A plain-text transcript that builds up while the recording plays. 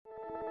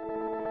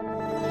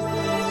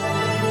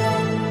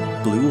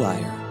Blue Wire.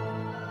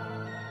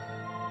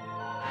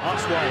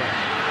 Osweiler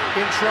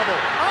in trouble.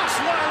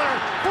 Osweiler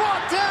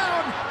brought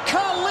down.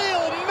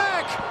 Khalil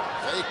Mack.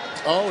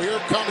 Oh, here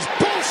comes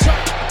Bosa.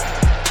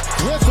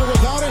 With or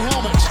without a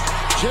helmet,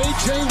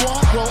 J.J.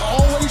 Watt will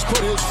always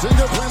put his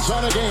fingerprints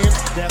on a game.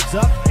 Steps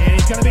up, and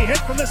he's going to be hit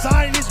from the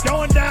side, and he's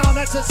going down.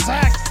 That's a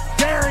sack.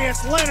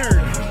 Darius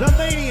Leonard, the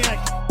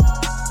maniac.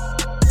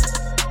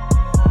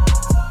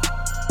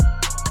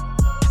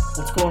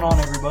 What's going on,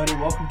 everybody?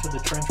 Welcome to the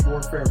Trench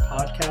Warfare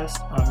Podcast.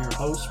 I'm your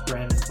host,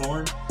 Brandon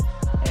Thorne,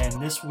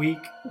 and this week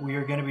we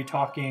are going to be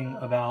talking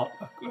about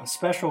a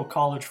special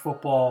college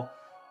football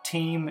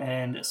team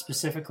and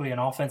specifically an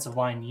offensive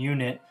line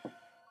unit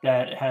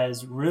that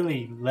has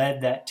really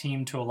led that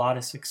team to a lot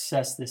of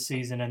success this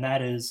season, and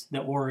that is the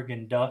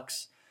Oregon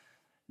Ducks.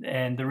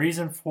 And the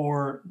reason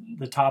for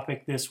the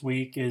topic this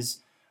week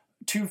is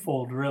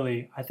twofold,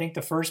 really. I think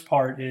the first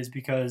part is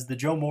because the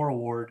Joe Moore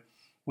Award,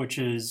 which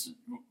is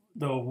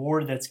the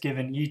award that's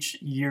given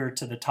each year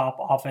to the top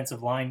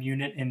offensive line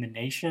unit in the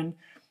nation,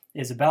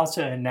 is about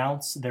to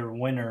announce their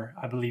winner,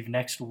 I believe,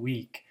 next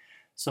week.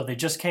 So they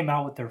just came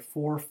out with their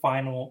four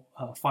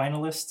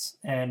finalists,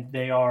 and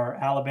they are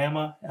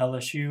Alabama,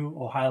 LSU,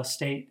 Ohio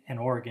State, and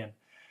Oregon.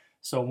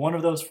 So one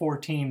of those four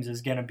teams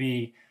is going to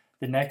be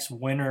the next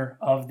winner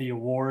of the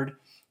award.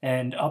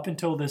 And up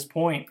until this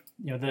point,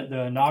 you know,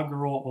 the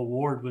inaugural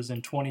award was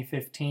in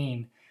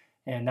 2015,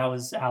 and that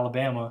was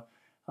Alabama.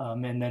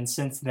 And then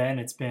since then,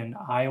 it's been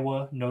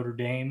Iowa, Notre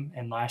Dame,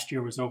 and last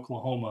year was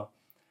Oklahoma.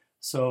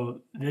 So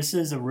this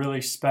is a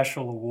really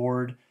special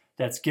award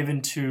that's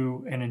given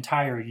to an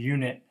entire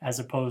unit as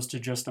opposed to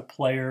just a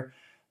player.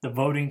 The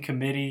voting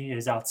committee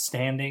is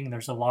outstanding.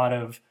 There's a lot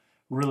of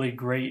really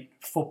great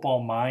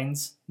football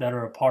minds that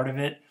are a part of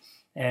it.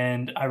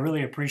 And I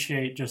really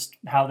appreciate just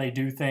how they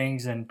do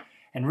things and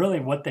really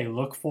what they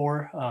look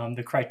for.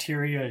 The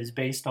criteria is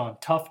based on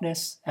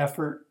toughness,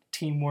 effort,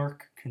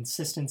 teamwork,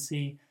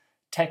 consistency,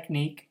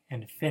 technique,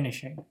 and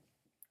finishing.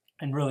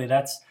 And really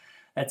that's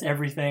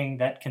everything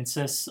that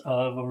consists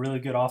of a really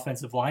good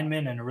offensive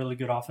lineman and a really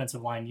good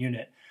offensive line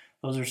unit.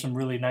 Those are some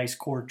really nice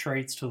core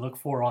traits to look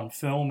for on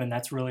film, and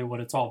that's really what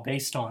it's all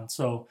based on.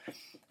 So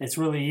it's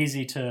really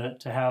easy to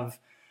have,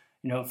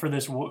 you know, for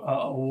this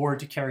award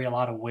to carry a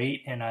lot of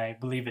weight, and I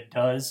believe it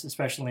does,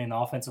 especially in the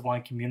offensive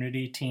line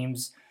community.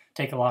 Teams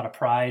take a lot of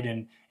pride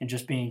in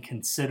just being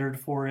considered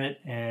for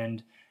it,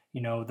 and you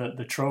know,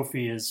 the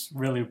trophy is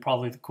really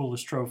probably the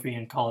coolest trophy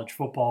in college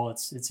football.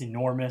 It's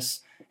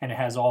enormous, and it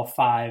has all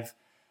five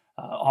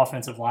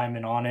offensive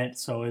linemen on it.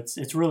 So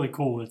it's really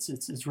cool.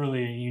 It's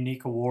really a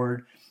unique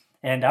award.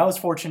 And I was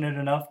fortunate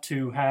enough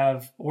to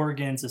have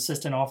Oregon's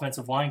assistant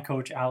offensive line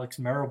coach, Alex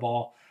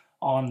Marable,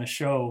 on the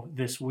show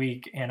this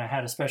week. And I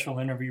had a special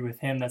interview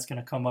with him that's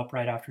going to come up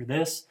right after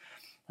this.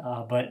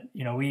 But,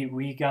 you know,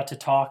 we got to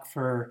talk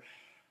for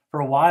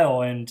a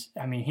while, and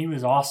I mean, he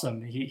was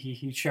awesome.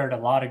 He shared a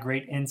lot of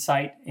great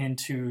insight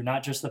into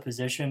not just the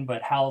position,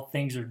 but how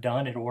things are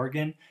done at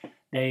Oregon.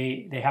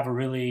 They have a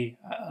really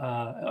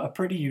a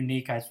pretty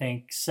unique, I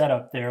think,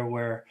 setup there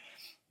where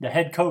the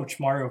head coach,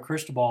 Mario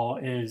Cristobal,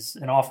 is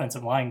an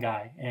offensive line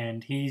guy,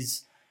 and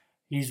he's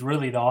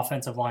really the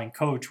offensive line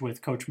coach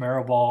with Coach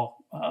Marable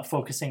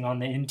focusing on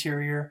the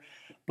interior.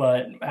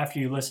 But after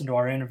you listen to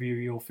our interview,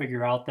 you'll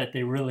figure out that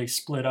they really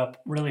split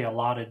up really a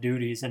lot of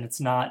duties, and it's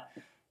not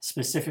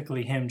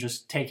specifically him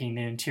just taking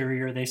the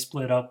interior. They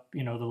split up,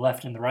 you know, the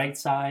left and the right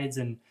sides,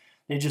 and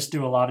they just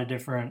do a lot of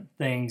different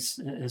things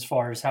as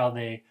far as how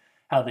they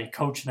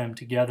coach them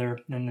together.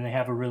 And then they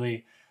have a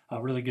really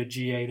good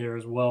GA there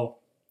as well.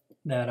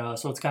 That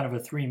so it's kind of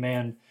a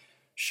three-man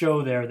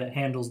show there that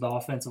handles the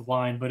offensive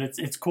line. But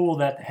it's cool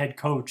that the head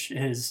coach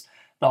is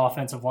the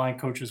offensive line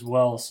coach as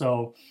well.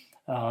 So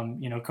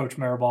you know, Coach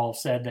Marable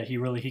said that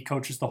he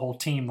coaches the whole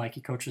team like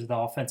he coaches the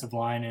offensive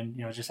line, and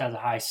you know, just has a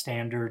high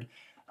standard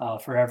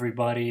for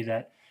everybody.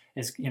 That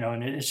is, you know,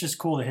 and it's just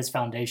cool that his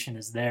foundation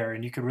is there,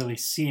 and you could really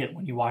see it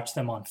when you watch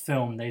them on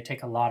film. They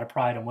take a lot of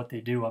pride in what they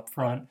do up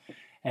front,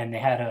 and they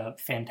had a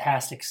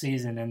fantastic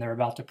season, and they're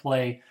about to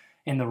play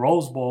in the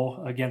Rose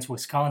Bowl against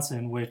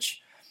Wisconsin,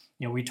 which,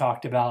 you know, we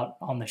talked about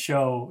on the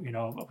show. You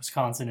know,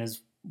 Wisconsin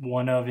is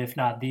one of, if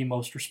not the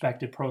most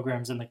respected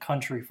programs in the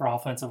country for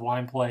offensive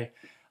line play.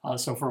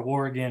 So for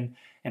Oregon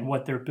and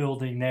what they're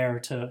building there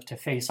to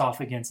face off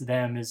against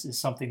them is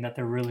something that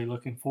they're really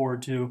looking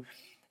forward to.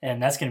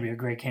 And that's going to be a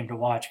great game to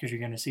watch because you're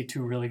going to see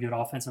two really good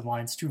offensive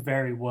lines, two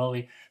very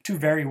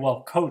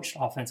well coached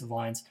offensive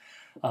lines,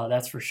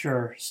 that's for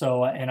sure.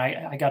 So, and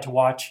I got to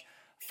watch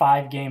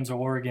 5 games of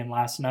Oregon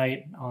last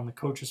night on the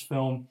coach's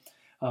film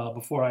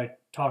before I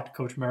talked to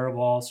Coach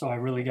Marable. So I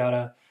really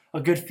got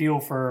a good feel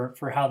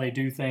for how they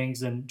do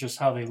things and just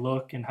how they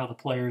look and how the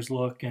players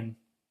look. And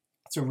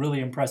it's a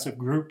really impressive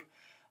group.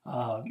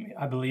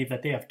 I believe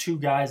that they have 2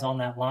 guys on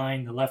that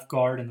line, the left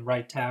guard and the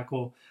right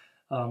tackle,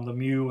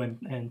 Lemieux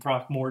and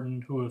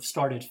Throckmorton, who have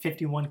started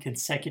 51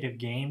 consecutive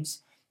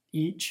games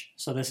each.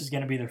 So this is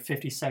going to be their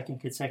 52nd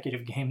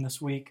consecutive game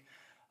this week.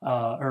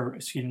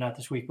 Not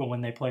this week, but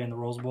when they play in the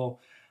Rose Bowl.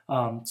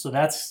 So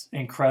that's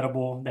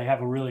incredible. They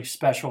have a really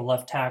special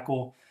left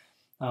tackle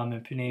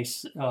in Penei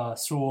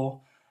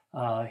Sewell.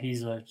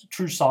 He's a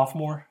true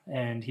sophomore,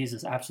 and he's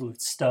an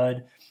absolute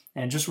stud.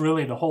 And just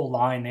really the whole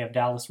line, they have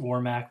Dallas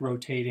Warmack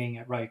rotating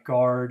at right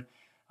guard,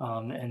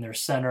 and their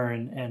center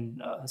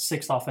and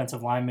sixth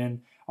offensive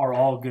linemen are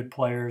all good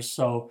players.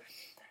 So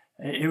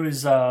it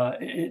was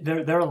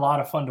they're a lot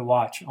of fun to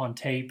watch on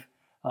tape.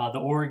 The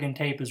Oregon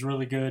tape is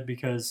really good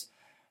because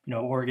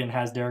Oregon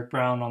has Derek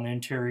Brown on the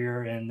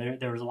interior, and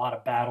there was a lot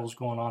of battles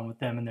going on with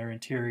them in their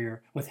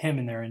interior, with him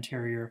in their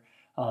interior.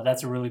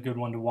 That's a really good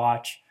one to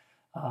watch.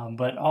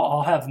 But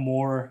I'll have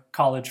more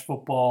college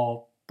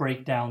football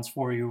breakdowns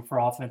for you for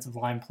offensive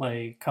line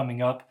play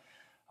coming up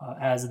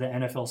as the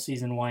NFL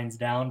season winds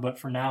down. But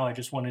for now, I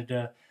just wanted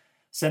to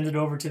send it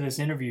over to this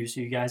interview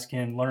so you guys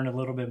can learn a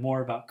little bit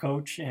more about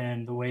Coach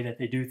and the way that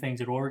they do things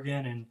at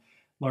Oregon, and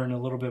learn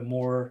a little bit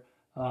more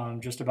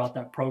just about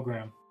that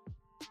program.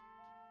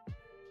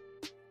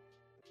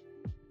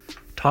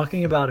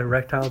 Talking about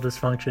erectile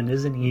dysfunction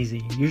isn't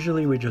easy.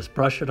 Usually we just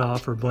brush it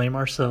off or blame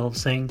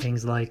ourselves, saying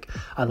things like,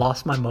 I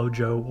lost my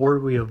mojo, or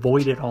we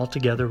avoid it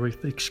altogether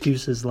with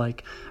excuses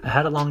like, I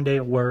had a long day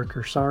at work,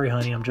 or sorry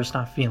honey, I'm just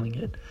not feeling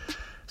it.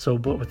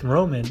 But with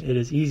Roman, it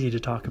is easy to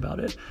talk about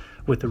it.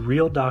 With a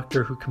real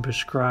doctor who can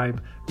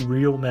prescribe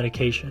real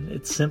medication.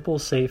 It's simple,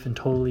 safe, and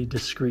totally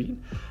discreet.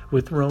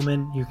 With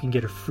Roman, you can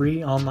get a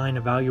free online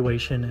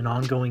evaluation and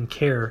ongoing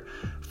care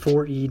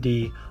for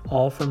ED,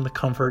 all from the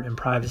comfort and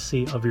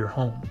privacy of your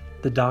home.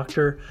 The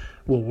doctor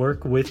will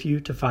work with you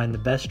to find the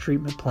best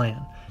treatment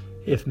plan.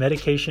 If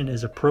medication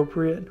is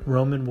appropriate,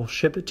 Roman will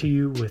ship it to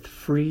you with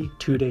free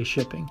 2-day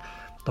shipping.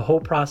 The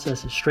whole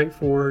process is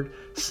straightforward,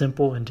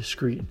 simple, and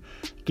discreet.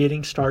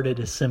 Getting started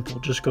is simple.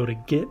 Just go to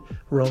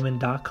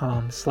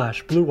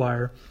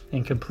getroman.com/bluewire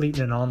and complete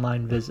an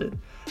online visit.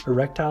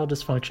 Erectile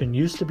dysfunction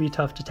used to be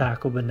tough to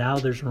tackle, but now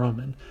there's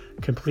Roman.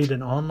 Complete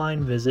an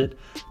online visit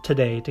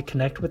today to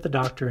connect with the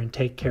doctor and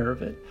take care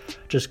of it.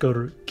 Just go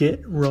to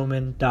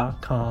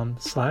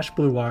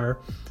getroman.com/bluewire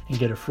and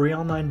get a free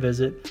online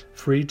visit,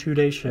 free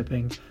 2-day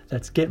shipping.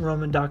 That's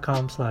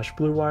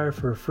getroman.com/bluewire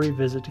for a free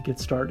visit to get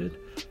started.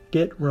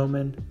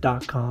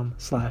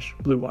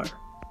 getroman.com/bluewire.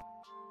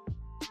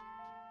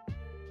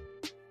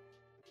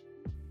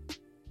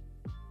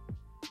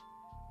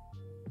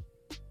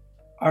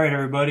 All right,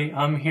 everybody.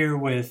 I'm here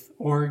with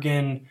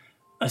Oregon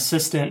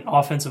assistant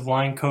offensive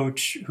line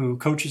coach who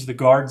coaches the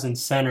guards and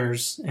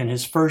centers. In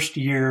his first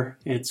year,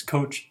 it's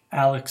Coach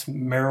Alex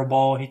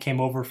Marable. He came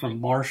over from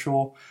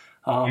Marshall.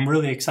 I'm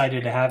really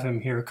excited to have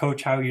him here.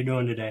 Coach, how are you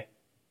doing today?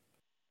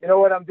 You know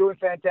what? I'm doing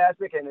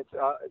fantastic, and it's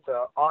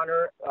an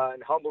honor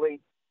and humbling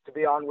to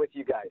be on with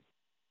you guys.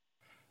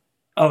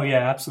 Oh,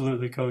 yeah,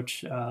 absolutely,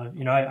 Coach.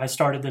 I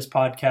started this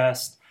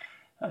podcast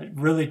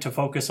really to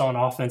focus on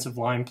offensive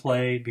line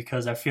play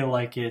because I feel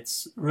like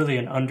it's really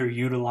an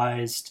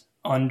underutilized,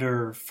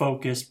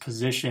 under-focused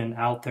position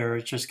out there.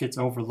 It just gets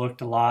overlooked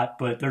a lot,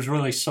 but there's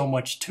really so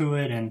much to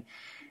it, and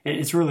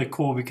it's really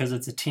cool because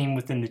it's a team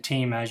within the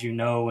team, as you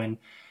know, and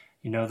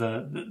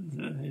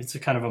it's a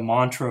kind of a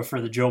mantra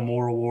for the Joe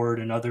Moore Award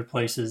and other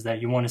places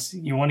that you want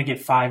to get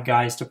 5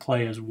 guys to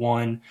play as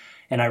one,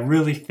 and I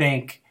really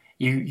think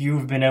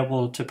you've been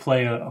able to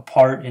play a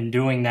part in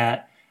doing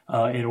that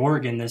at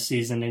Oregon this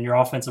season, and your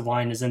offensive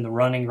line is in the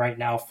running right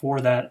now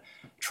for that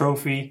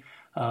trophy.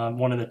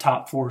 One of the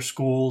top 4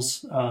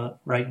 schools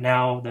right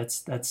now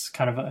that's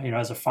kind of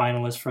as a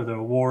finalist for the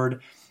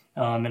award.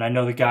 And I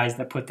know the guys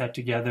that put that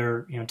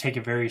together, take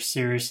it very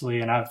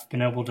seriously. And I've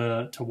been able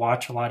to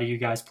watch a lot of you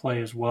guys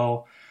play as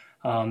well.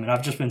 And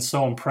I've just been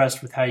so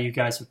impressed with how you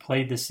guys have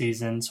played this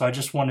season. So I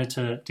just wanted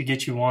to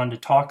get you on to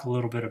talk a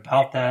little bit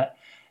about that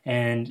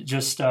and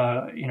just,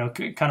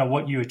 kind of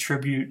what you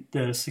attribute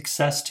the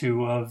success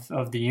to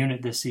of the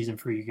unit this season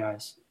for you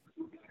guys.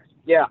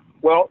 Yeah.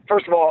 Well,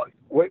 first of all,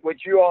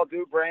 what you all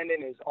do,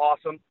 Brandon, is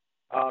awesome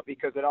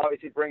because it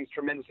obviously brings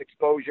tremendous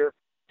exposure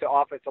to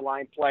offensive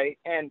line play.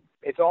 And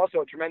it's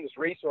also a tremendous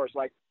resource.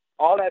 Like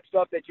all that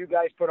stuff that you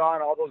guys put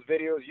on, all those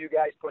videos you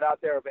guys put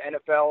out there of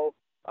NFL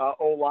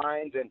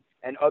O-lines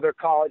and other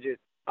colleges,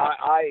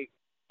 I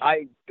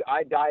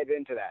dive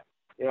into that.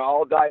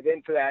 I'll dive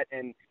into that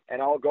and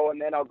I'll go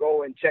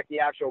and check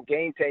the actual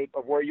game tape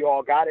of where you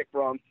all got it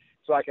from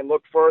so I can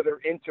look further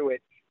into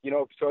it.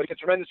 So it's a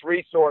tremendous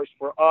resource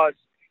for us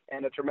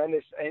and a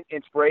tremendous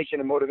inspiration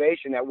and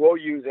motivation that we'll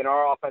use in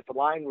our offensive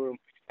line room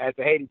as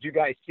to, hey, did you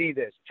guys see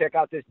this? Check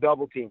out this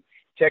double team.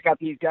 Check out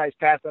these guys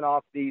passing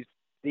off these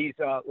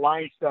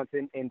line stunts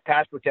in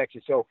pass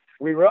protection. So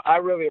I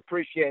really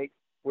appreciate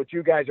what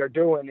you guys are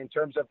doing in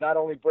terms of not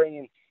only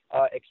bringing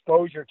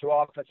exposure to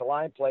offensive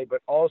line play,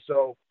 but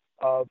also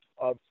of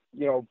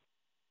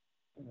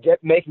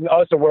making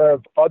us aware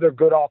of other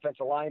good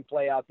offensive line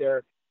play out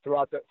there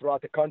throughout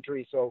the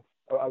country. So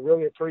I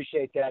really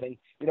appreciate that. And,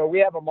 we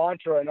have a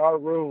mantra in our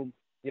room,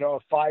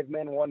 5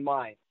 men, 1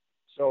 mind.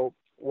 So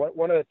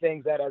one of the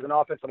things that as an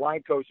offensive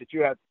line coach that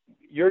you have,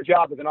 your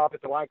job as an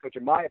offensive line coach,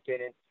 in my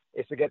opinion,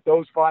 is to get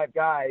those 5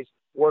 guys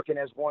working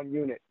as one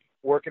unit,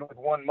 working with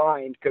one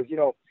mind. Because,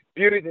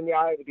 beauty's in the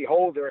eye of the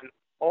beholder, and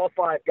all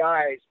 5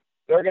 guys,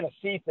 they're going to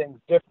see things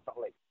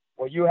differently.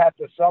 Well, you have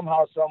to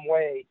somehow, some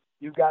way,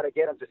 you've got to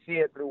get them to see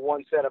it through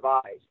one set of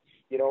eyes,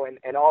 you know, and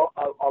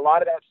a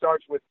lot of that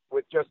starts with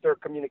just their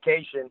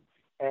communication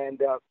and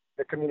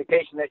the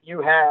communication that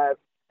you have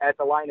at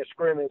the line of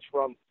scrimmage,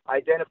 from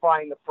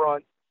identifying the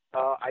front,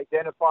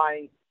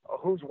 identifying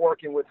who's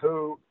working with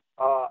who,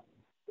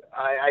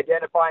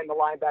 identifying the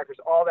linebackers,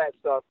 all that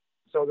stuff.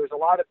 So there's a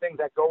lot of things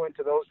that go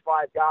into those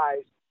 5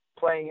 guys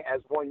playing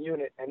as one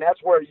unit. And that's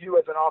where you,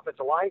 as an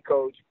offensive line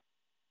coach,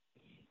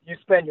 you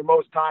spend your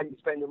most time, you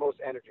spend your most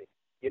energy,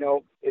 you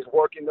know, is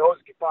working those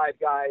 5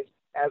 guys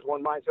as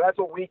one mind. So that's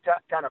what we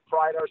kind of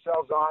pride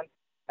ourselves on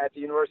at the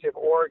University of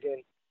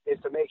Oregon, is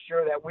to make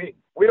sure that we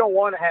don't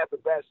want to have the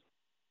best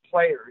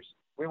players.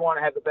 We want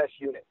to have the best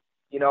unit,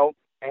 you know,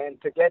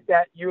 and to get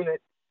that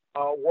unit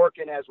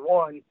working as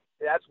one,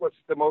 that's what's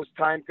the most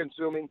time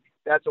consuming.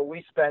 That's what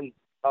we spend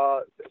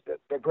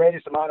the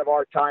greatest amount of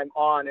our time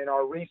on and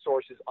our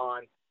resources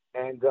on.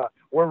 And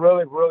we're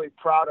really, really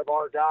proud of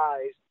our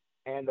guys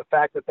and the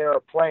fact that they are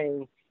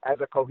playing as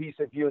a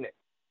cohesive unit.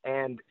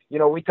 And, you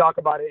know, we talk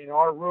about it in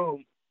our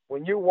room.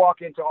 When you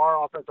walk into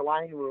our offensive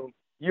line room,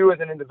 you as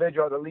an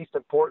individual are the least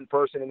important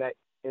person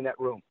in that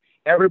room.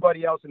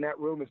 Everybody else in that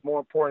room is more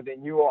important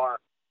than you are,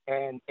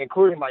 and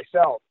including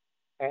myself.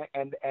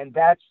 And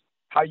that's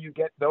how you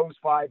get those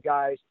 5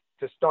 guys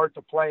to start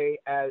to play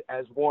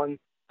as one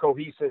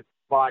cohesive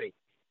body.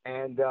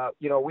 And,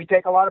 you know, we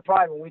take a lot of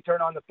pride when we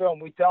turn on the film.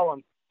 We tell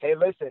them, hey,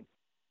 listen,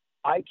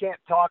 I can't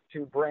talk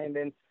to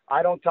Brandon.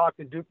 I don't talk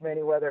to Duke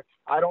Manyweather.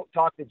 I don't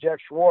talk to Jeff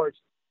Schwartz.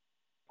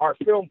 Our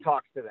film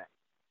talks to them.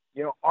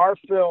 You know, our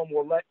film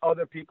will let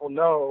other people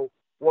know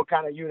what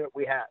kind of unit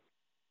we have.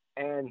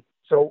 And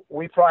so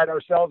we pride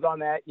ourselves on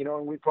that, you know,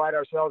 and we pride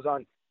ourselves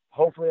on,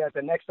 hopefully at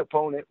the next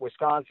opponent,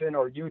 Wisconsin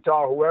or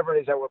Utah, whoever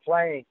it is that we're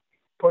playing,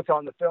 puts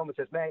on the film and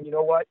says, man, you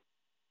know what?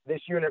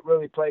 This unit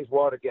really plays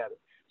well together.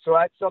 So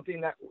that's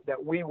something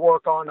that we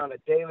work on a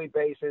daily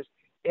basis,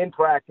 in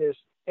practice,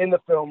 in the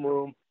film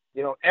room.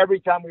 You know,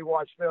 every time we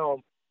watch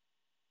film,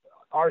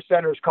 our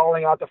center is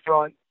calling out the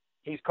front.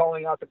 He's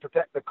calling out to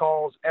protect the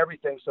calls,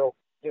 everything. So,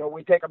 you know,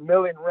 we take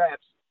 1,000,000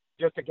 reps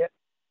just to get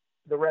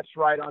the reps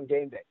right on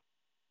game day.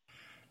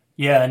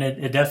 Yeah, and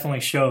it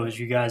definitely shows.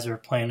 You guys are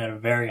playing at a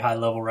very high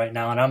level right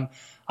now, and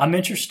I'm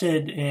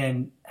interested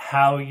in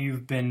how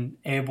you've been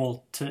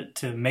able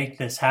to make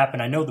this happen.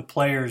 I know the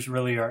players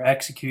really are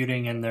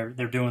executing and they're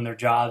doing their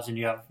jobs, and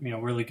you have, you know,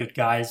 really good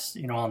guys,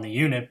 you know, on the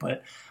unit.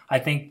 But I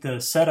think the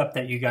setup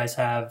that you guys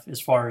have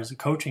as far as the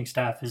coaching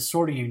staff is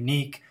sort of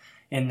unique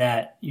in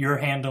that you're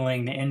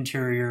handling the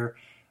interior,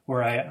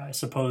 where I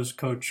suppose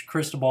Coach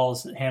Cristobal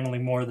is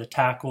handling more of the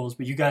tackles.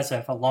 But you guys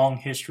have a long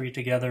history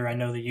together. I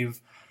know that you've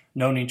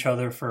known each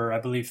other for, I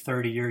believe,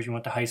 30 years. You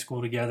went to high school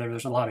together.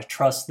 There's a lot of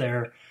trust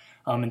there,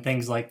 and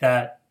things like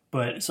that.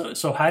 But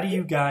so how do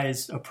you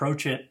guys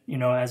approach it, you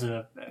know, as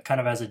a kind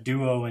of as a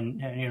duo, and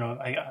you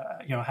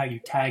know, how you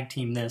tag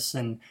team this,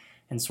 and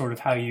sort of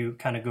how you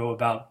kind of go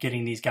about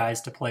getting these guys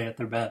to play at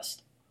their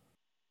best?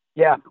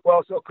 Yeah,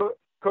 well, so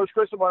Coach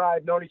Cristobal and I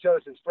have known each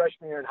other since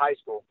freshman year in high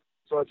school.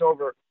 So it's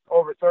over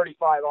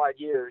 35 odd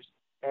years,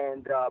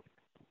 and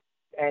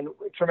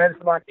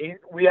tremendous amount.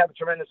 We have a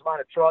tremendous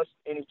amount of trust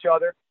in each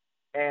other.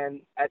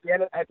 And at the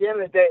end of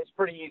the day, it's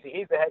pretty easy.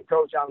 He's the head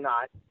coach. I'm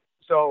not.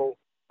 So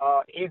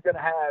he's going to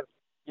have,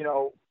 you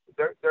know,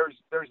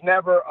 there's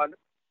never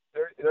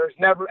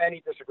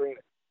any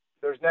disagreement.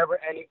 There's never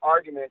any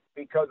argument,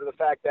 because of the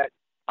fact that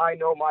I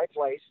know my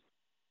place,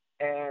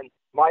 and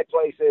my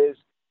place is,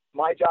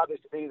 my job is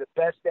to be the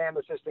best damn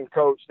assistant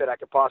coach that I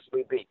could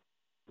possibly be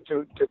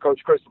to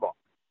Coach Cristobal.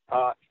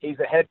 He's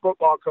the head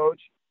football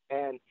coach,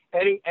 and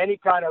any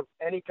kind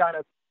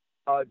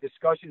of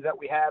discussions that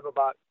we have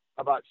about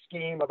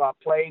scheme, about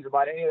plays,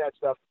 about any of that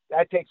stuff,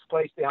 that takes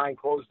place behind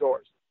closed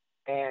doors.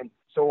 And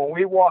so when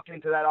we walk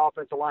into that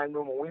offensive line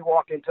room, when we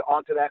walk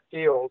onto that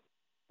field,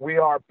 we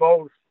are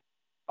both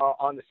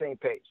on the same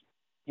page,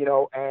 you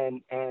know,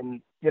 and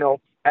you know,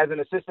 as an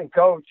assistant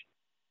coach,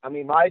 I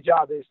mean, my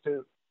job is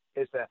to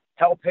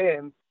help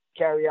him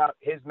carry out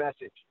his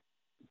message,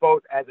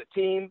 both as a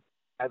team,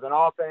 as an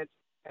offense,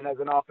 and as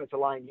an offensive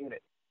line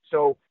unit.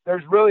 So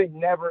there's really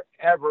never,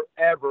 ever,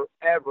 ever,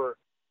 ever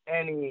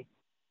any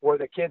where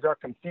the kids are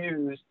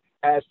confused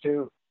as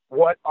to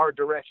what our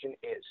direction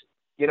is,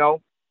 you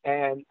know.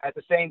 And at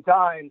the same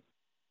time,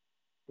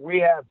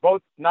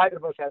 neither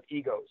of us have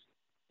egos.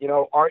 You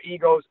know, our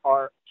egos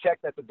are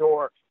checked at the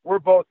door. We're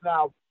both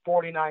now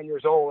 49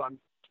 years old. I'm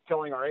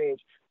telling our age.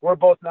 We're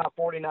both now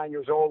 49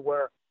 years old,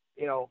 where,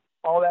 you know,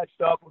 all that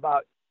stuff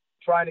about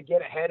trying to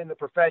get ahead in the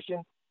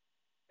profession,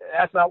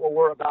 that's not what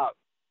we're about.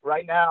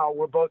 Right now,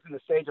 we're both in the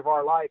stage of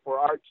our life where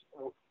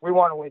we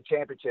want to win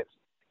championships,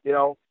 you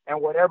know,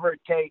 and whatever it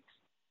takes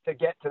to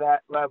get to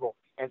that level.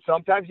 And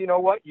sometimes, you know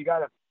what, you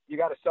gotta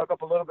suck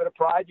up a little bit of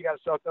pride. You gotta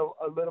suck up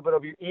a little bit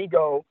of your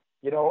ego,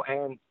 you know,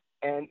 and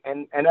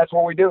that's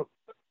what we do.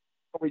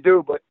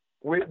 But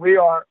we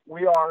are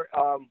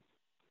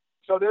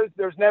So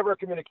there's never a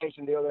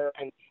communication deal there.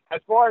 And as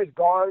far as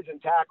guards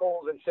and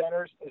tackles and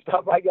centers and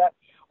stuff like that,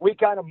 we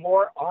kind of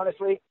more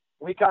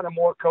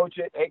coach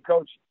it. Hey,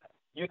 coach,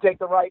 you take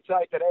the right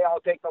side today,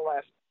 I'll take the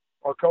left.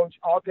 Or, coach,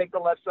 I'll take the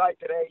left side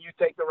today, you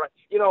take the right.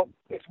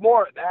 It's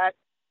more of that.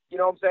 You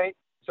know what I'm saying?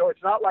 So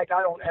it's not like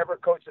I don't ever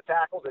coach the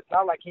tackles. It's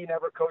not like he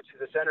never coaches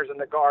the centers and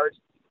the guards.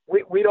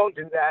 We don't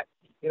do that.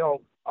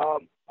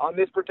 On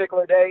this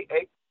particular day,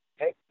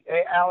 hey,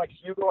 Alex,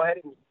 you go ahead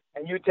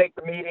and you take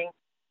the meeting.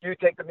 You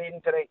take the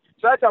meeting today.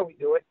 So that's how we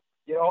do it,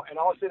 and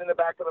I'll sit in the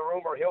back of the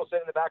room or he'll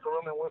sit in the back of the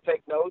room and we'll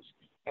take notes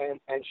and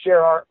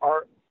share our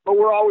but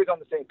we're always on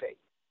the same page.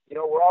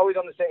 We're always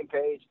on the same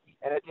page.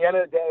 And at the end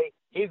of the day,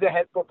 he's the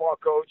head football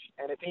coach.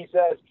 And if he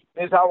says,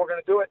 this is how we're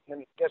going to do it,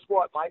 then guess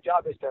what? My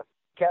job is to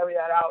carry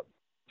that out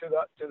to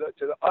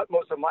the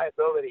utmost of my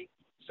ability.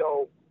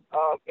 So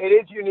it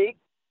is unique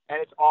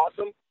and it's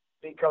awesome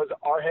because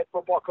our head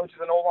football coach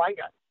is an O-line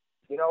guy,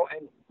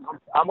 and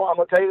I'm going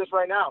to tell you this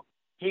right now.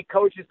 He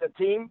coaches the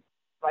team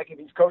like if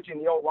he's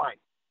coaching the O-line.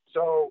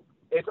 So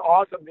it's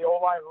awesome. The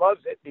O-line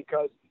loves it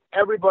because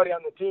everybody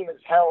on the team is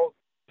held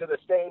to the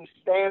same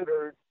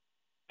standard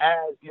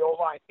as the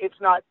O-line. It's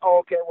not,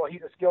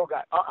 he's a skill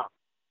guy.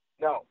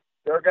 No,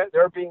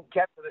 they're being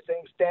kept to the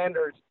same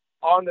standards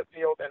on the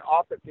field and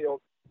off the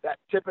field that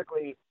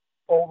typically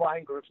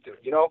O-line groups do,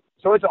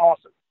 So it's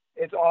awesome.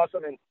 It's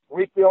awesome, and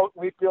we feel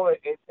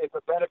it's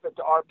a benefit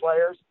to our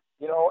players,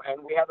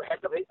 and we have a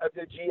heck of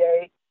a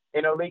GA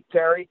in Elite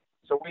Terry.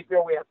 So we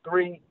feel we have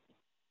 3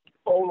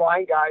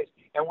 O-line guys,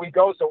 and when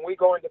we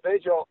go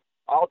individual,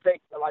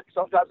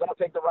 sometimes I'll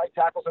take the right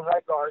tackles and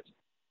right guards.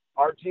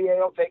 Our GA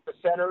will take the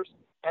centers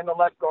and the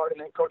left guard, and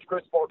then Coach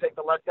Cristobal will take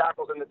the left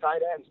tackles and the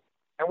tight ends.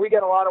 And we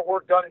get a lot of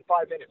work done in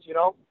 5 minutes,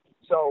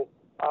 So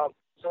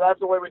that's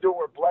the way we do it.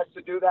 We're blessed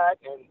to do that,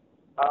 and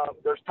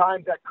there's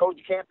times that Coach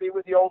can't be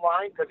with the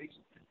O-line because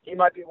he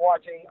might be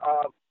watching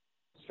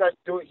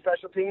doing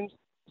special teams.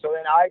 So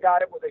then I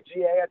got it with a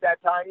GA at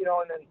that time,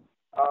 and then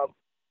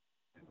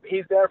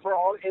he's there for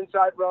all the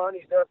inside run.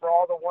 He's there for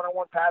all the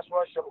one-on-one pass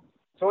rush.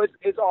 So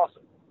it's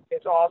awesome.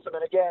 It's awesome.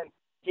 And again,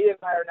 he and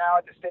I are now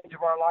at the stage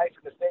of our life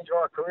and the stage of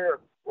our career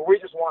where we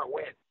just want to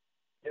win.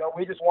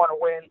 We just want to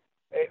win.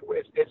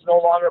 It's no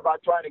longer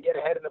about trying to get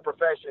ahead in the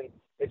profession.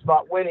 It's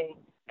about winning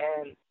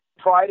and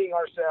priding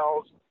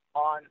ourselves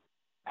on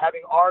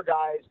having our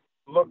guys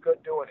look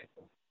good doing it.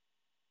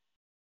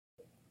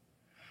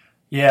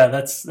 Yeah,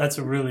 that's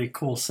a really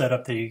cool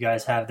setup that you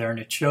guys have there, and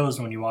it shows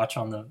when you watch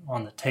on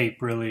the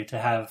tape, really, to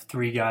have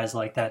 3 guys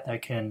like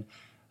that can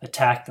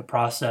attack the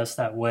process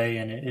that way,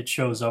 and it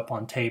shows up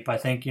on tape. I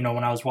think,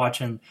 when I was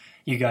watching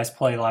you guys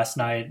play last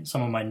night,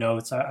 some of my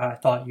notes, I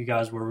thought you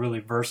guys were a really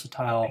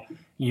versatile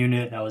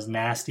unit that was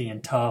nasty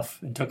and tough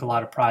and took a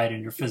lot of pride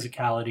in your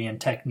physicality and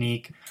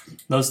technique.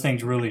 Those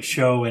things really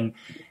show. And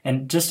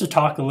just to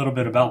talk a little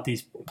bit about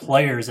these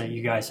players that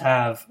you guys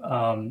have,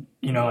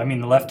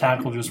 the left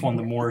tackle just won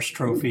the Morris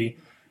Trophy,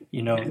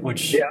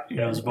 which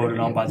is voted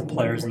on by the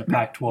players in the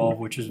Pac-12,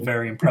 which is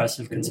very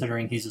impressive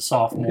considering he's a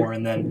sophomore.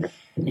 And then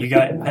you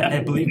got, I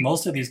believe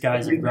most of these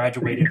guys have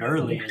graduated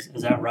early.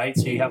 Is that right?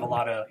 So you have a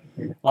lot of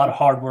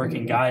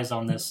hardworking guys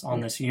on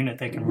this unit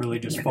that can really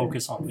just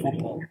focus on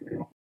football.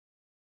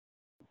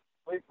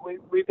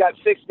 We've got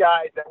 6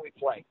 guys that we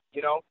play.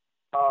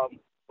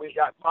 We've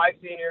got 5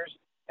 seniors,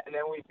 and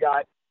then we've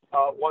got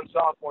 1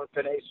 sophomore,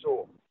 Panay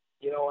Sewell.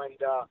 And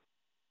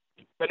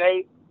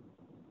Panay's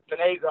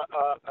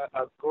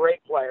a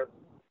great player,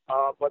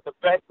 but the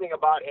best thing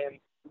about him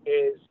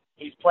is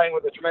he's playing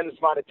with a tremendous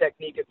amount of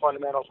technique and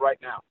fundamentals right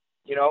now.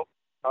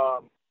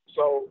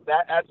 So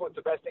that's what's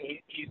the best thing.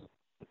 He's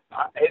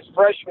his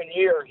freshman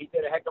year, he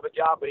did a heck of a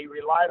job, but he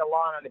relied a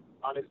lot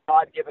on his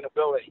God-given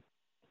ability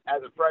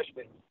as a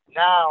freshman.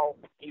 Now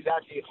he's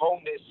actually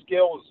honed his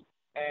skills,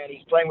 and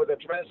he's playing with a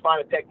tremendous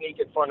amount of technique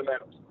and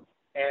fundamentals.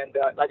 And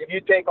if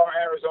you take our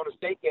Arizona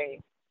State game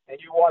and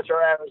you watch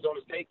our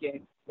Arizona State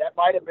game, that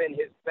might have been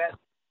his best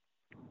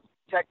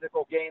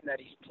technical game that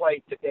he's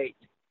played to date.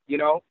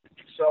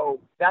 So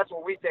that's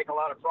what we take a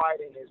lot of pride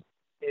in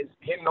is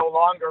him no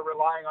longer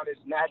relying on his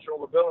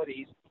natural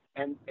abilities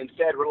and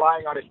instead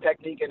relying on his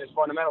technique and his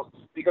fundamentals.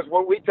 Because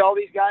what we tell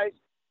these guys,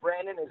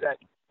 Brandon, is that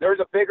there's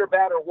a bigger,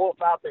 badder wolf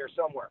out there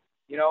somewhere.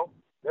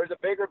 There's a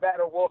bigger,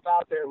 badder wolf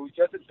out there who's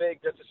just as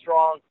big, just as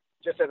strong,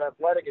 just as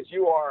athletic as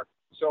you are.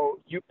 So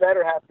you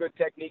better have good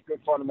technique,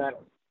 good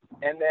fundamentals.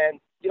 And then,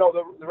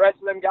 the rest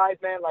of them guys,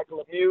 man, like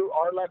Lemieux,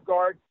 our left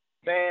guard,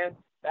 man,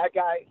 that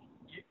guy,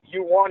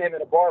 you want him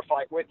in a bar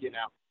fight with you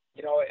now.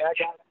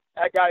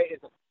 That guy is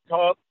a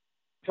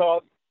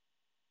tough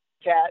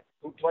cat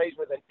who plays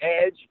with an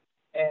edge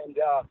and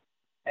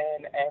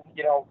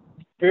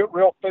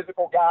real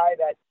physical guy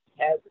that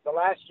has the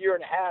last year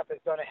and a half has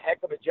done a heck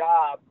of a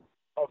job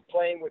of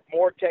playing with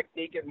more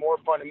technique and more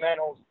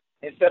fundamentals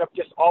instead of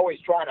just always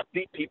trying to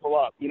beat people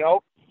up,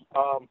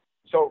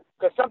 So,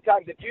 because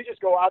sometimes if you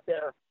just go out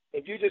there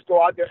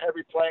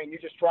every play and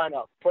you're just trying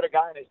to put a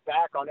guy on his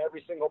back on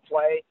every single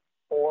play,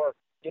 or,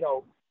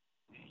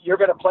 you're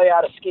going to play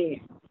out of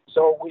scheme.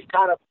 So we've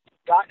kind of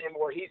gotten him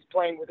where he's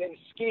playing within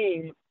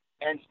scheme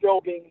and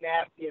still being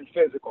nasty and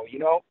physical. You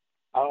know,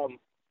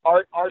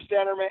 our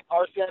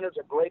center's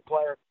a great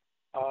player.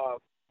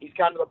 He's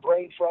kind of the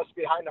brain trust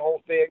behind the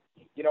whole thing.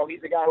 You know,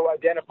 he's the guy who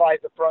identifies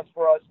the fronts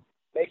for us,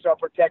 makes our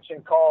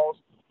protection calls,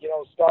 you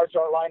know, starts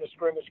our line of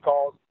scrimmage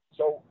calls.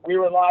 So we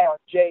rely on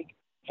Jake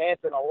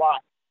Hansen a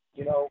lot,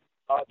 you know,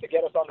 to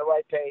get us on the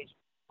right page.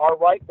 Our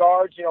right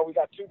guards, you know, we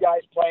got two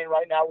guys playing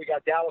right now. We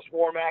got Dallas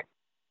Warmack,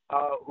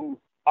 who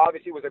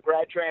obviously was a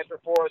grad transfer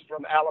for us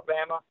from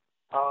Alabama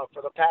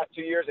for the past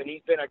 2 years, and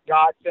he's been a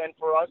godsend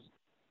for us.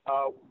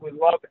 We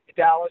love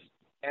Dallas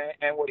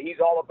and what he's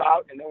all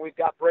about. And then we've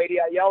got Brady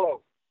Aiello,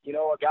 you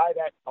know, a guy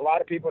that a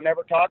lot of people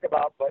never talk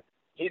about, but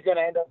he's going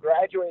to end up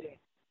graduating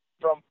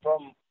from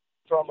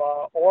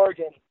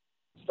Oregon,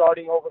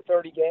 starting over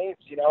 30 games,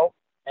 you know,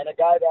 and a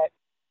guy that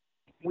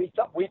we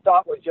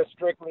thought was just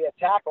strictly a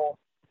tackle,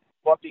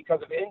 but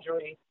because of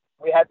injury,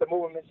 we had to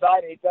move him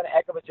inside, and he's done a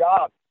heck of a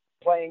job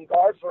playing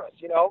guard for us,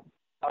 you know.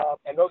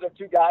 And those are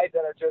two guys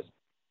that are just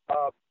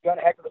done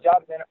a heck of a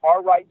job. And then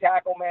our right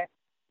tackle, man,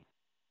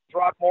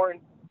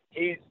 Throckmorton,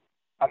 he's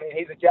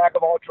a jack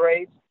of all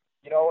trades.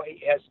 You know,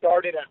 he has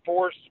started at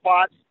 4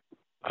 spots.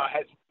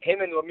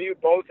 Him and Lemieux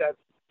both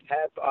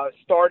have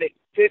started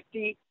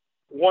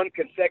 51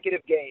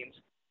 consecutive games.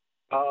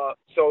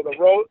 So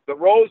the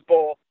Rose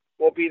Bowl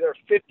will be their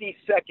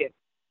 52nd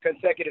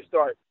consecutive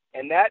start.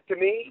 And that, to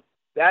me,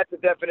 that's the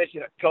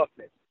definition of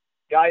toughness.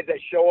 Guys that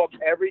show up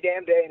every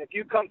damn day. And if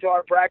you come to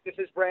our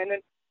practices, Brandon,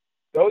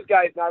 those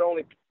guys not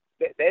only –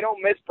 they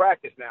don't miss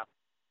practice now.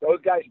 Those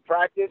guys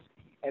practice,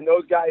 and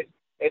those guys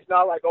 – it's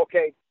not like,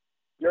 okay,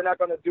 you're not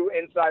going to do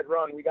inside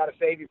run. We got to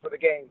save you for the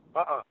game.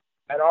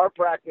 At our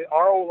practice,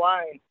 our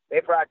O-line,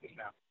 they practice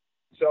now.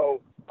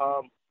 So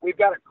we've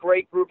got a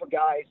great group of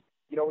guys.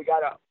 You know, we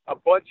got a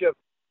bunch of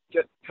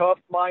just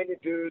tough-minded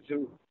dudes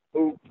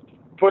who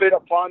put it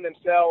upon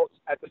themselves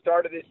at the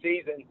start of this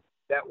season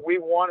that we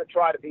want to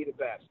try to be the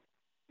best.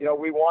 You know,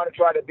 we want to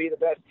try to be the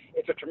best.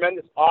 It's a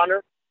tremendous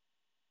honor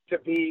to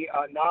be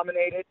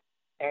nominated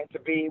and to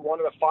be one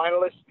of the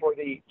finalists for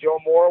the Joe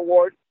Moore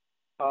Award.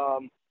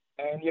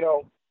 And, you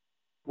know,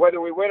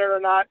 whether we win it or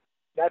not,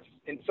 that's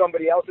in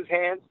somebody else's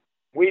hands.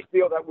 We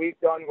feel that we've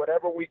done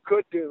whatever we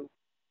could do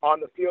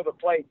on the field of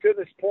play to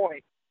this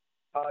point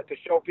to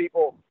show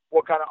people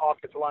what kind of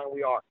offensive line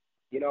we are,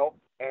 you know.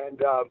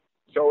 And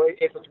so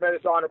it's a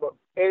tremendous honor, but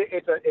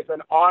it's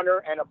an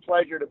honor and a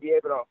pleasure to be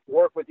able to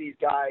work with these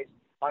guys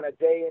on a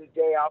day in,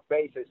 day out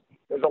basis.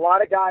 There's a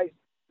lot of guys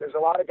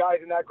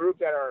in that group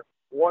that are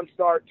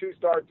 1-star,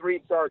 2-star,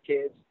 3-star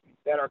kids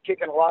that are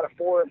kicking a lot of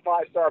 4- and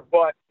 5-star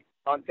butt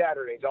on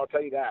Saturdays. I'll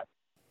tell you that.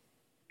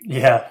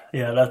 Yeah,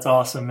 that's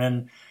awesome.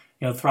 And,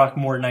 you know,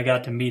 Throckmorton, I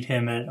got to meet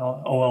him at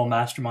OL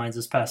Masterminds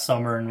this past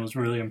summer and was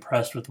really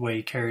impressed with the way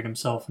he carried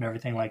himself and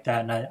everything like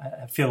that. And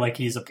I feel like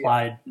he's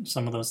applied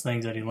some of those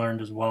things that he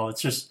learned as well.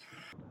 It's just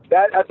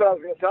that's what I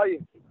was going to tell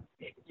you.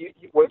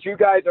 What you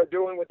guys are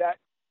doing with that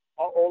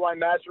O-line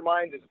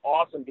Masterminds is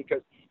awesome,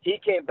 because he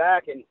came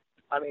back and,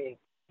 I mean,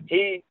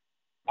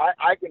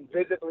 I can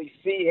visibly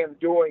see him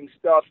doing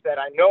stuff that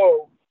I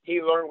know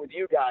he learned with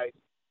you guys.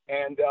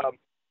 And,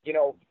 you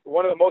know,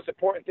 one of the most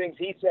important things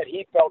he said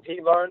he felt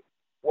he learned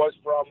was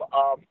from,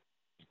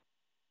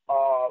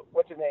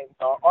 what's his name?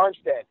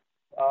 Armstead,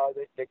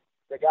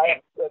 the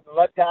guy, the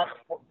left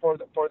tackle for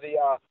the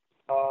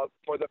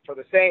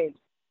Saints.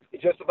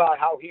 It's just about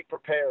how he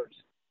prepares,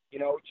 you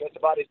know, just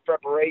about his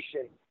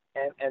preparation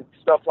and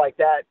stuff like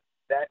that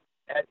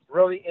has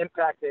really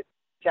impacted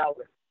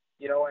Calvin,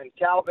 you know. And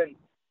Calvin,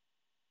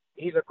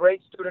 he's a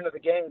great student of the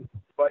game,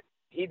 but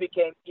he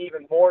became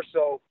even more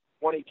so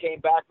when he came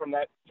back from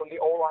the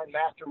O-line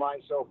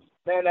Mastermind. So,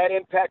 man, that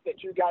impact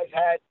that you guys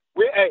had,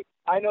 hey,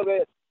 I know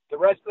that the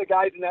rest of the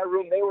guys in that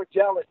room, they were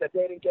jealous that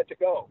they didn't get to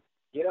go,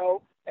 you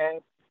know,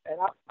 and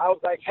I was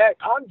like, heck,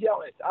 I'm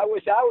jealous. I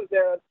wish I was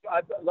there.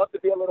 I'd love to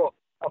be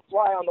a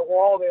fly on the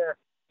wall there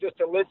just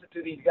to listen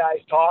to these guys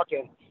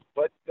talking.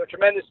 But the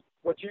tremendous,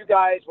 what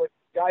guys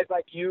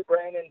like you,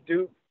 Brandon,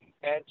 Duke,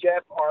 and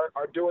Jeff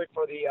are doing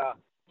for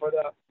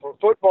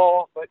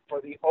football, but for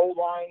the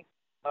O-line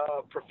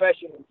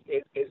profession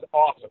is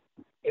awesome.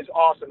 Is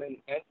awesome, and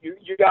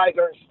you guys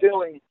are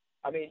instilling.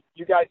 I mean,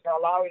 you guys are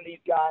allowing these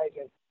guys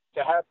and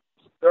to have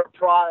their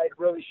pride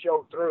really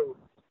show through.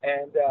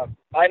 And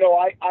I know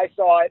I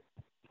saw it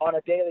on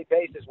a daily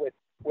basis with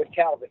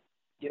Calvin,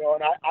 you know,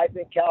 and I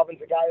think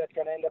Calvin's a guy that's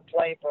going to end up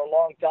playing for a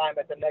long time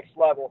at the next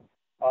level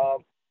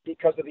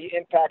because of the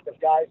impact of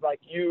guys like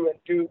you and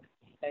Duke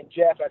and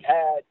Jeff have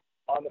had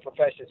on the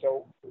profession.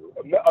 So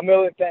a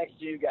million thanks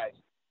to you guys.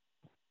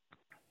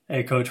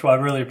 Hey, Coach, well, I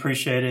really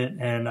appreciate it,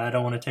 and I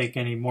don't want to take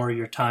any more of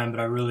your time, but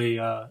I really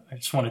I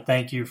just want to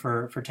thank you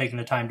for taking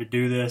the time to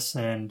do this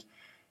and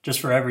just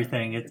for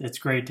everything. It's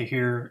great to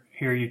hear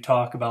you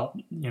talk about,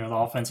 you know, the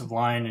offensive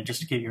line and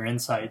just to get your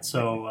insight.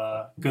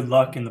 So good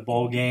luck in the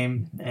bowl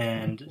game,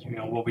 and, you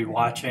know, we'll be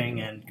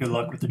watching, and good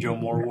luck with the Joe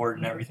Moore Award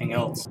and everything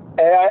else.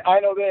 Hey, I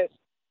know this.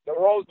 The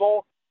Rose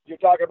Bowl, you're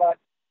talking about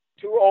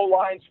 2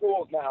 O-line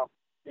schools now.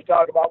 You're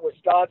talking about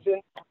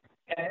Wisconsin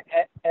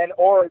and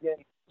Oregon.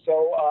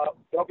 So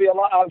there'll be a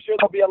lot. I'm sure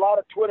there'll be a lot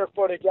of Twitter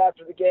footage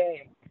after the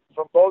game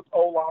from both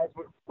O-lines.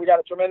 We got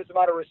a tremendous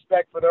amount of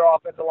respect for their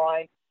offensive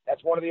line.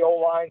 That's one of the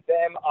O-lines,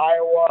 them,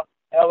 Iowa,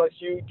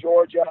 LSU,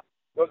 Georgia.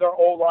 Those are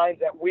O-lines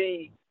that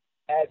we,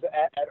 at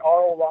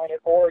our O-line at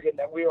Oregon,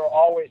 that we are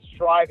always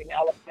striving,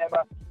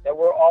 Alabama, that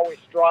we're always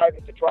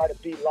striving to try to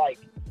be like.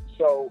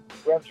 So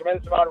we have a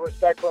tremendous amount of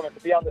respect for them, and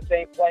to be on the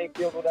same playing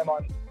field with them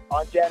on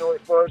January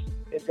 1st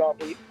is going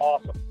to be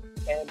awesome.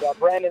 And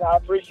Brandon, I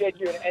appreciate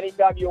you, and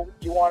anytime you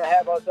want to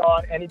have us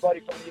on, anybody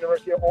from the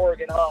University of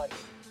Oregon on,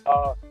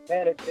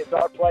 man, it's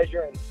our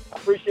pleasure, and I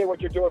appreciate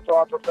what you're doing for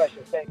our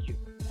profession. Thank you.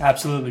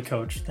 Absolutely,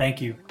 Coach.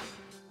 Thank you.